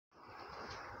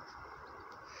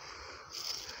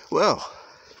Well,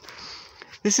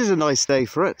 this is a nice day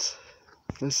for it.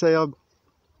 Let's say I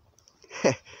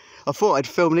thought I'd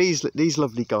film these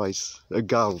lovely guys and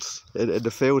girls in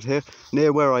the field here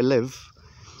near where I live.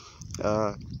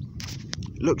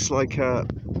 Looks like a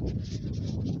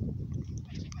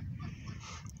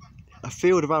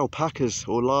field of alpacas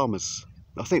or llamas.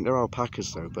 I think they're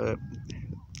alpacas though, but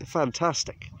they're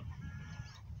fantastic.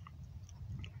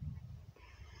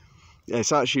 Yeah,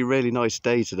 it's actually a really nice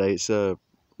day today. It's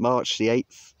March the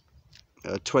 8th,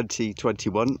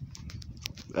 2021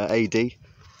 AD.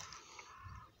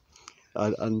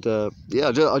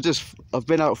 Yeah, I've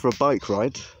been out for a bike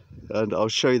ride, and I'll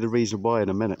show you the reason why in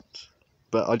a minute.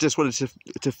 But I just wanted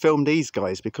to film these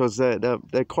guys because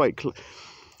they're quite.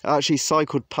 I actually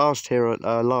cycled past here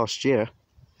last year,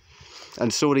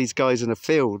 and saw these guys in the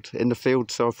field.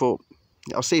 So I thought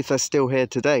I'll see if they're still here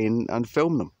today and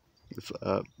film them.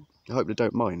 I hope they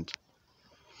don't mind.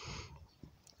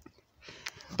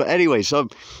 But anyways, I'm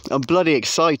bloody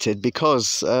excited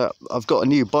because I've got a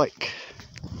new bike.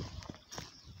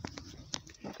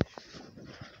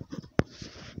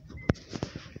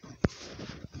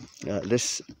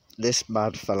 This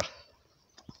mad fella.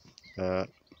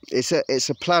 It's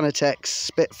a Planet X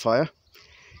Spitfire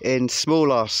in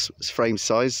small ass frame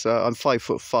size. I'm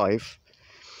 5'5".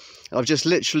 I've just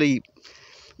literally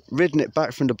ridden it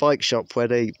back from the bike shop where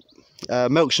they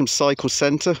Melksham Cycle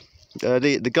Centre.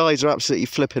 The guys are absolutely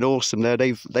flipping awesome there.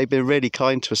 They've been really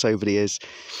kind to us over the years,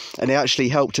 and they actually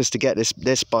helped us to get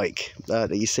this bike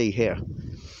that you see here.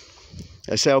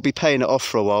 So I'll be paying it off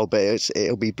for a while, but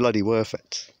it'll be bloody worth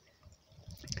it.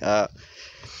 As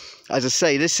I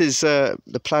say, this is the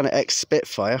Planet X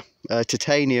Spitfire,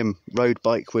 titanium road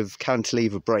bike with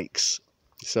cantilever brakes.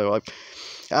 So I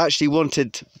actually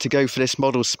wanted to go for this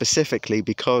model specifically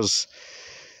because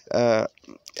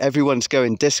everyone's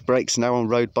going disc brakes now on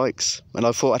road bikes, and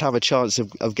I thought I'd have a chance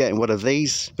of getting one of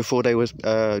these before they were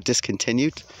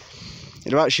discontinued.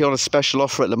 They're actually on a special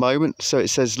offer at the moment, so it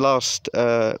says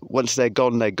once they're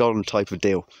gone type of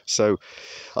deal. So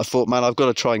I thought, man, I've got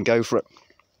to try and go for it.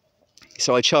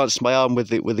 So I chanced my arm with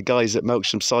the guys at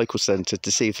Melksham Cycle Centre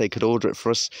to see if they could order it for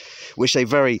us, which they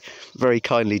very, very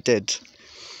kindly did.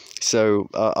 So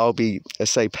I'll be,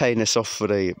 paying this off for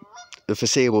the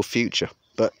foreseeable future.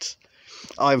 But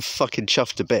I'm fucking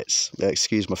chuffed to bits.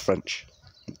 Excuse my French.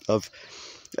 I've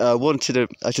wanted a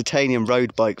titanium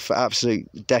road bike for absolute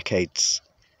decades.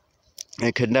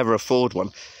 I could never afford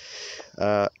one.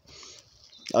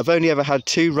 I've only ever had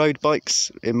 2 road bikes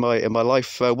in my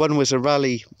life. One was a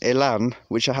Rally Elan,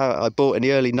 which I bought in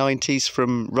the early 90s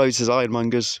from Rose's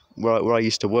Ironmongers, where I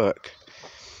used to work.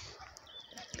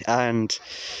 And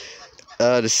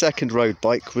the second road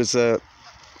bike was a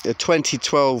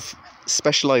 2012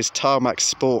 Specialized Tarmac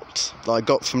Sport that I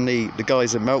got from the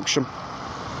guys in Melksham.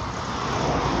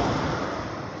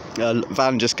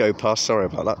 Van just go past, sorry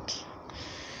about that.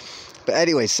 But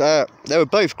anyways, they were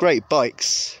both great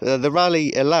bikes. The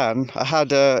Rally Elan, I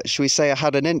had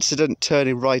an incident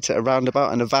turning right at a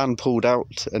roundabout, and the van pulled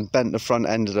out and bent the front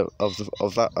end of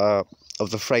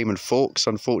the frame and forks,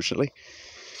 unfortunately.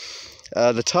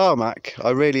 The Tarmac, I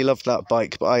really loved that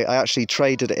bike, but I actually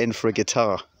traded it in for a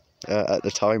guitar at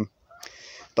the time.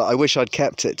 But I wish I'd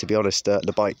kept it, to be honest,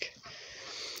 the bike.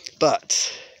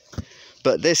 But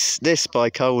this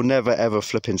bike I will never ever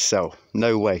flipping sell.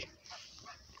 No way.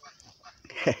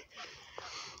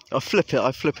 I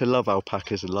flipping love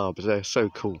alpacas and llamas. They're so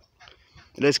cool.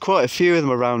 There's quite a few of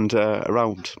them around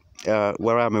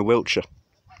where I am in Wiltshire.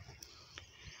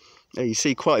 You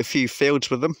see quite a few fields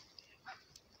with them,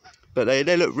 but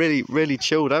they look really, really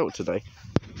chilled out today.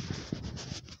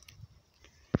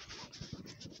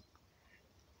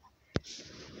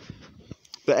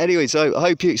 But anyways, I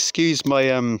hope you excuse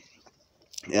my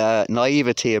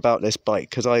naivety about this bike,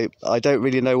 because I don't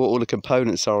really know what all the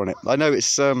components are on it. I know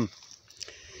it's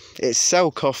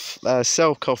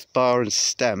Selkoff bar and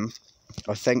stem,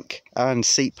 I think, and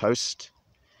seat post.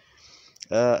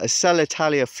 A Cell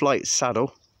Italia flight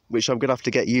saddle, which I'm gonna have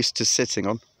to get used to sitting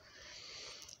on.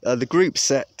 The group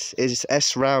set is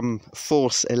SRAM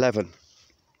Force 11.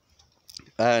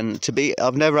 And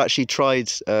I've never actually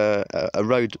tried a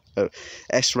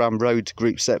SRAM road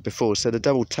group set before, so the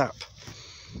double tap.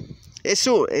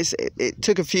 It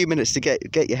took a few minutes to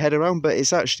get your head around, but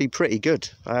it's actually pretty good,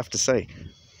 I have to say.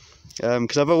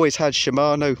 Because I've always had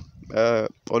Shimano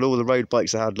on all the road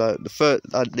bikes I had.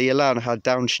 The Elan had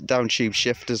down tube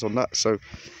shifters on that, so.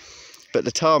 But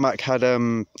the Tarmac had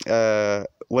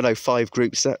 105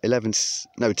 group set,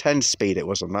 10 speed it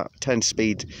was on that, 10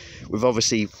 speed with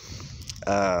obviously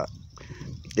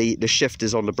the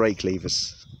shifters on the brake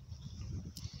levers.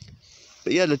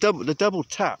 But yeah, the double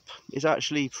tap is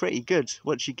actually pretty good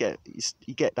once you get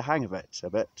the hang of it a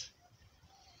bit.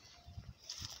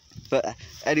 But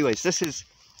anyways, this is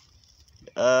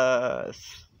I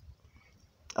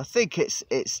think it's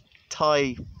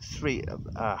tie 3.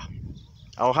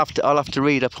 I'll have to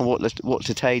read up on what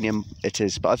titanium it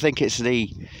is, but I think it's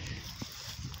the.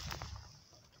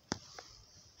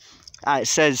 It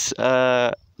says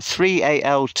 3AL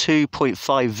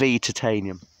 2.5V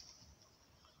titanium.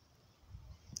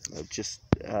 Just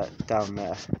down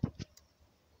there.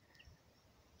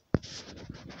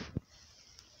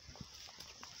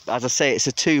 As I say, it's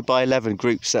a 2x11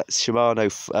 group set Shimano.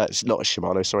 It's not a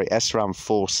Shimano, sorry, SRAM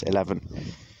Force 11.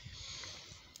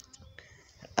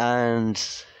 And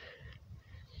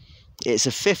it's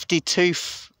a 50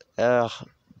 tooth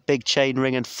big chain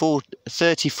ring and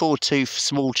 34 tooth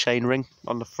small chain ring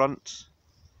on the front.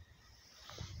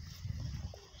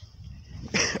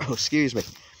 Oh, excuse me.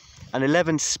 An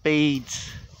 11 speed.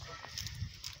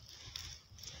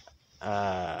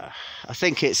 I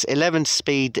think it's 11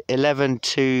 speed, 11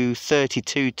 to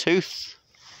 32 tooth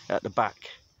at the back.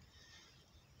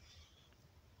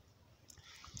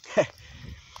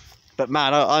 But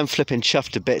man, I'm flipping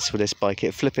chuffed to bits with this bike.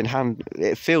 It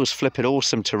feels flipping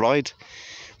awesome to ride.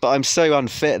 But I'm so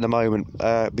unfit at the moment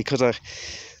because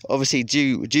obviously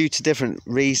due to different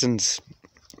reasons,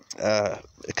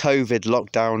 COVID,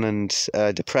 lockdown,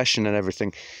 and depression and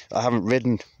everything, I haven't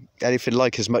ridden anything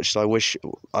like as much as I wish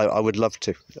I would love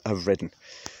to have ridden.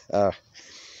 I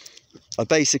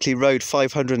basically rode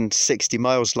 560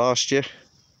 miles last year.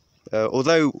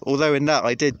 Although in that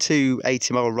I did 2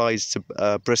 80-mile rides to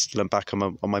Bristol and back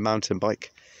on my mountain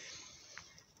bike,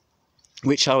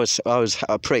 which I was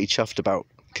pretty chuffed about,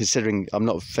 considering I'm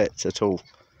not fit at all.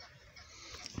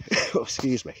 Oh,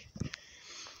 excuse me.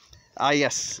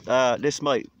 Yes, this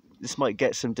might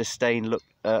get some disdain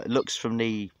looks from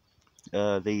the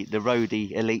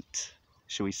roadie elite,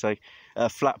 shall we say,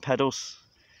 flat pedals.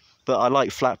 But I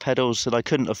like flat pedals, and I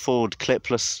couldn't afford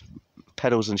clipless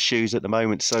pedals and shoes at the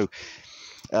moment, so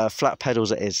flat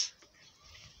pedals it is.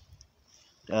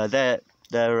 They're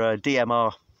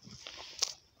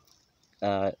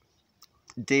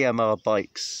DMR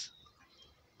bikes,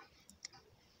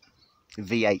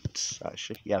 V8s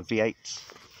actually, yeah, V8s.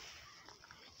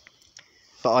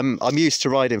 But I'm used to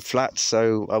riding flats,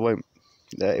 so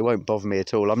it won't bother me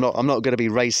at all. I'm not going to be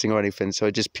racing or anything, so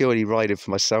I just purely riding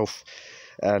for myself,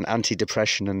 and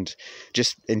anti-depression and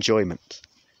just enjoyment.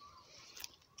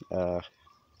 But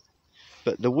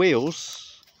the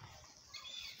wheels,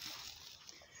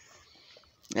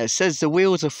 it says the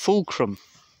wheels are Fulcrum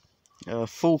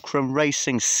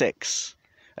Racing 6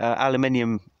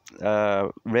 aluminium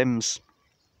rims.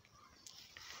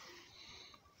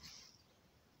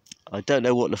 I don't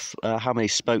know what how many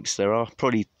spokes there are.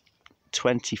 Probably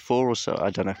 24 or so. I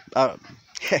don't know.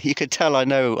 You could tell I'm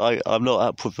not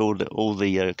up with all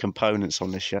the components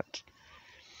on this yet.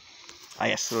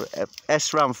 Yes,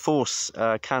 SRAM Force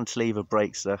cantilever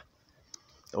brakes there,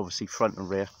 obviously front and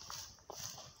rear.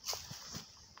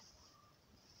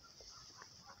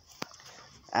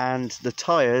 And the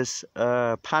tyres,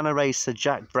 Panaracer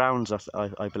Jack Browns,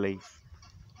 I believe.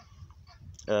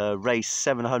 Race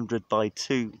 700 by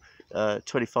 2,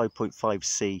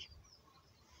 25.5C.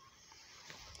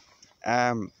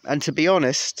 And to be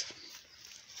honest,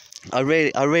 I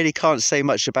really can't say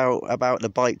much about the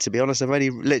bike, to be honest. I've only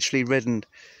literally ridden,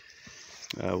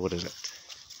 what is it?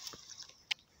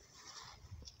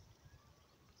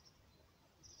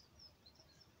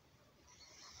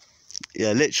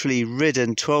 Yeah, literally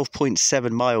ridden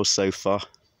 12.7 miles so far.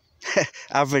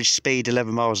 Average speed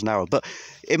 11 miles an hour. But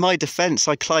in my defence,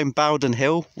 I climbed Bowden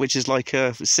Hill, which is like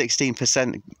a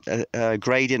 16%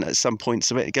 gradient at some points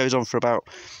of it. It goes on for about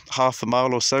half a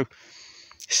mile or so.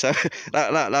 So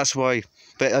that's why.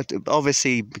 But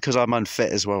obviously because I'm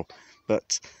unfit as well.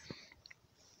 But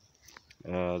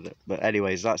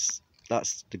anyways, that's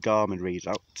the Garmin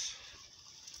readout.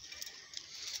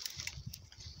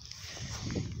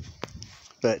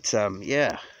 But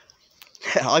yeah,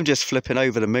 I'm just flipping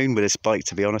over the moon with this bike,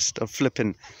 to be honest. I'm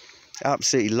flipping,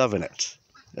 absolutely loving it.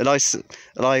 And I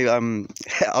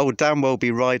will damn well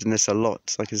be riding this a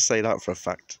lot. I can say that for a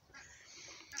fact.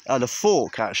 The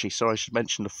fork, actually, sorry, I should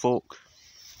mention the fork.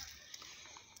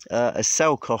 A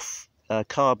Selkoff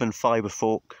carbon fibre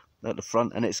fork at the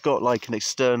front, and it's got like an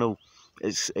external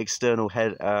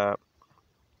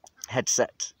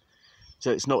headset. So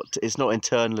it's not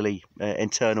internally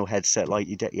internal headset like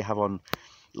you have on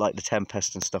like the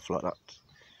Tempest and stuff like that.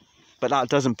 But that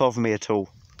doesn't bother me at all.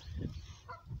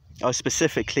 I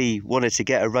specifically wanted to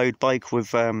get a road bike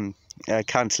with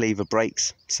cantilever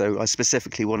brakes, so I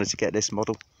specifically wanted to get this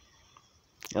model.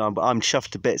 I'm chuffed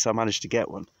to bits I managed to get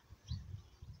one.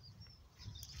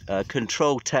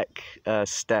 Control Tech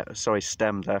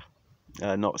stem there,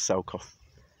 not Selkoff.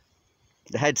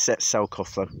 The headset's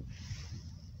Selkoff though.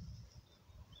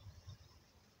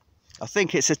 I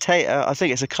think it's a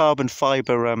carbon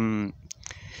fiber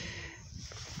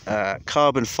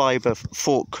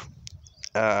fork.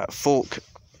 Oh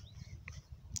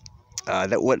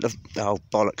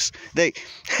bollocks!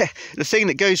 The thing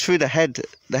that goes through the head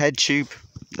tube,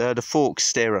 the fork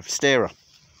steerer,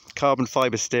 carbon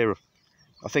fiber steerer.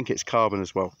 I think it's carbon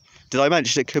as well. Did I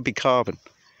mention it could be carbon?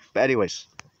 But anyways,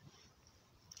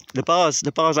 the bars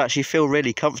actually feel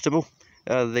really comfortable.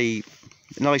 The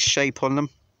nice shape on them.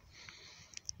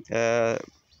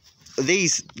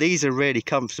 These are really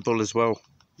comfortable as well.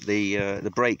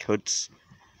 The brake hoods.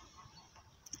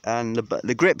 And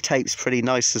the grip tape's pretty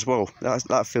nice as well.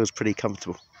 That feels pretty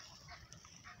comfortable.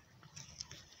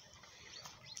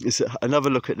 It's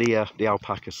another look at the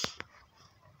alpacas.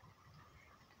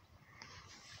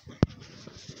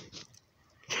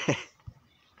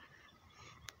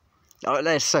 Oh,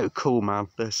 they're so cool, man.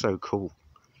 They're so cool.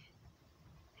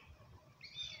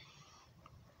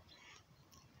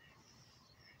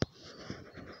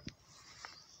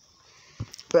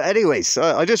 But anyways,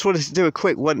 I just wanted to do a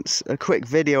quick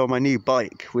video on my new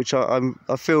bike, which I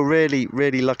feel really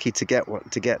lucky to get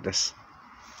this.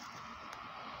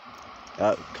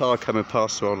 Car coming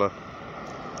past roller.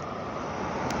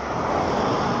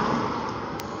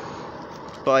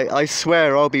 But I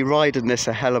swear I'll be riding this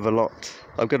a hell of a lot.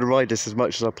 I'm going to ride this as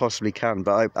much as I possibly can.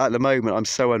 But at the moment I'm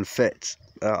so unfit,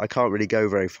 I can't really go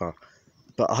very far.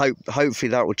 But hopefully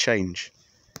that will change.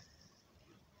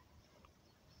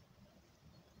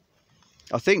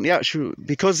 I think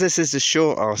because this is the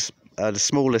short arse, the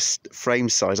smallest frame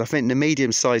size, I think the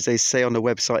medium size they say on the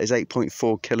website is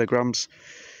 8.4 kilograms.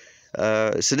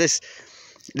 So this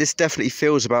definitely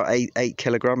feels about 8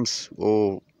 kilograms,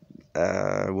 or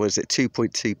was it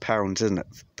 2.2 pounds, isn't it,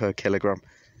 per kilogram?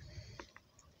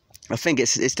 I think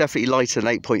it's definitely lighter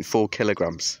than 8.4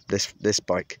 kilograms. This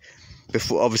bike,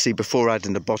 before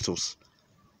adding the bottles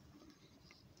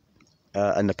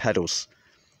and the pedals.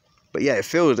 But yeah, it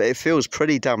feels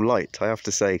pretty damn light, I have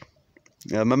to say.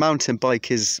 My mountain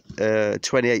bike is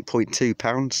 28.2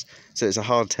 pounds, so it's a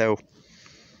hardtail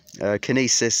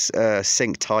Kinesis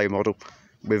Sync tie model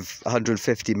with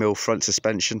 150mm front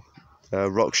suspension,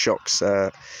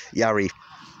 RockShox Yari.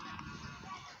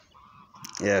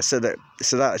 Yeah, so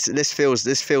this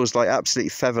feels like absolutely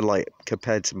feather light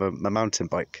compared to my mountain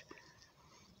bike.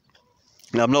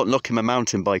 Now, I'm not knocking my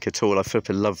mountain bike at all. I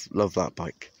flipping love that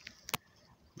bike.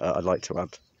 I'd like to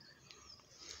add.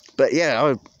 But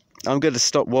yeah, I'm going to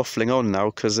stop waffling on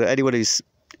now, because anyone who's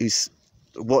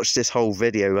watched this whole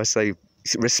video, I say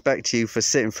respect you for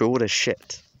sitting through all this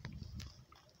shit.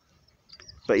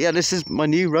 But yeah, this is my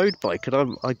new road bike,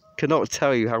 and I cannot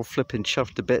tell you how flipping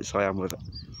chuffed to bits I am with it.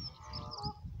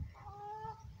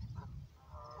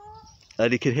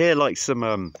 And you can hear like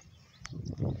some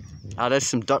there's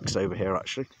some ducks over here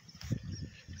actually.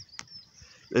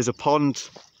 There's a pond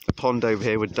over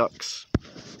here with ducks.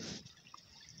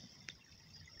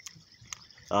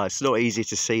 It's not easy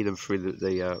to see them through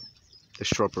the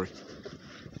shrubbery.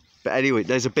 But anyway,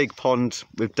 there's a big pond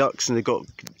with ducks, and they've got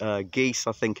geese,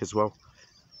 I think, as well.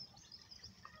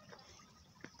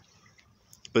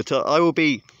 But I'll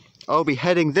be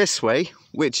heading this way,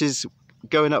 which is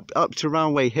going up to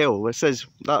Roundway Hill. It says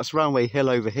that's Roundway Hill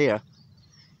over here.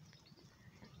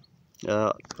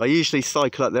 I usually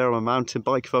cycle up there on a mountain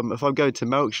bike. If I'm going to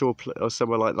Melkshire or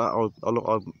somewhere like that,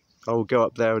 I'll go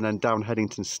up there and then down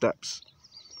Headington Steps,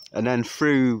 and then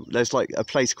through. There's like a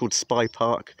place called Spy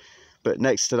Park, but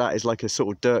next to that is like a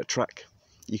sort of dirt track.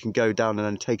 You can go down and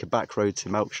then take a back road to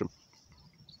Melkshire.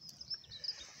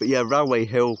 But yeah, Roundway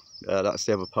Hill. That's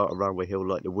the other part of Roundway Hill,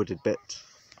 like the wooded bit.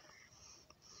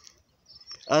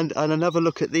 And another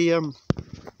look at the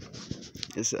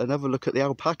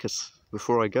alpacas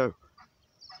before I go.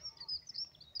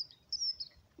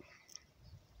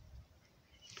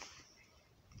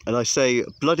 And I say,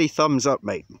 bloody thumbs up,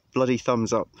 mate. Bloody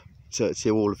thumbs up to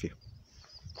all of you.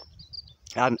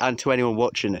 And to anyone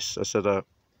watching this. I said,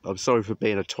 I'm sorry for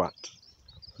being a twat.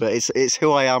 But it's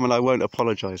who I am, and I won't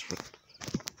apologise for it.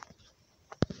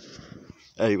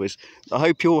 Anyways, I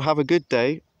hope you all have a good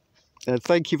day. And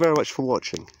thank you very much for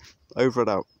watching. Over and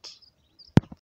out.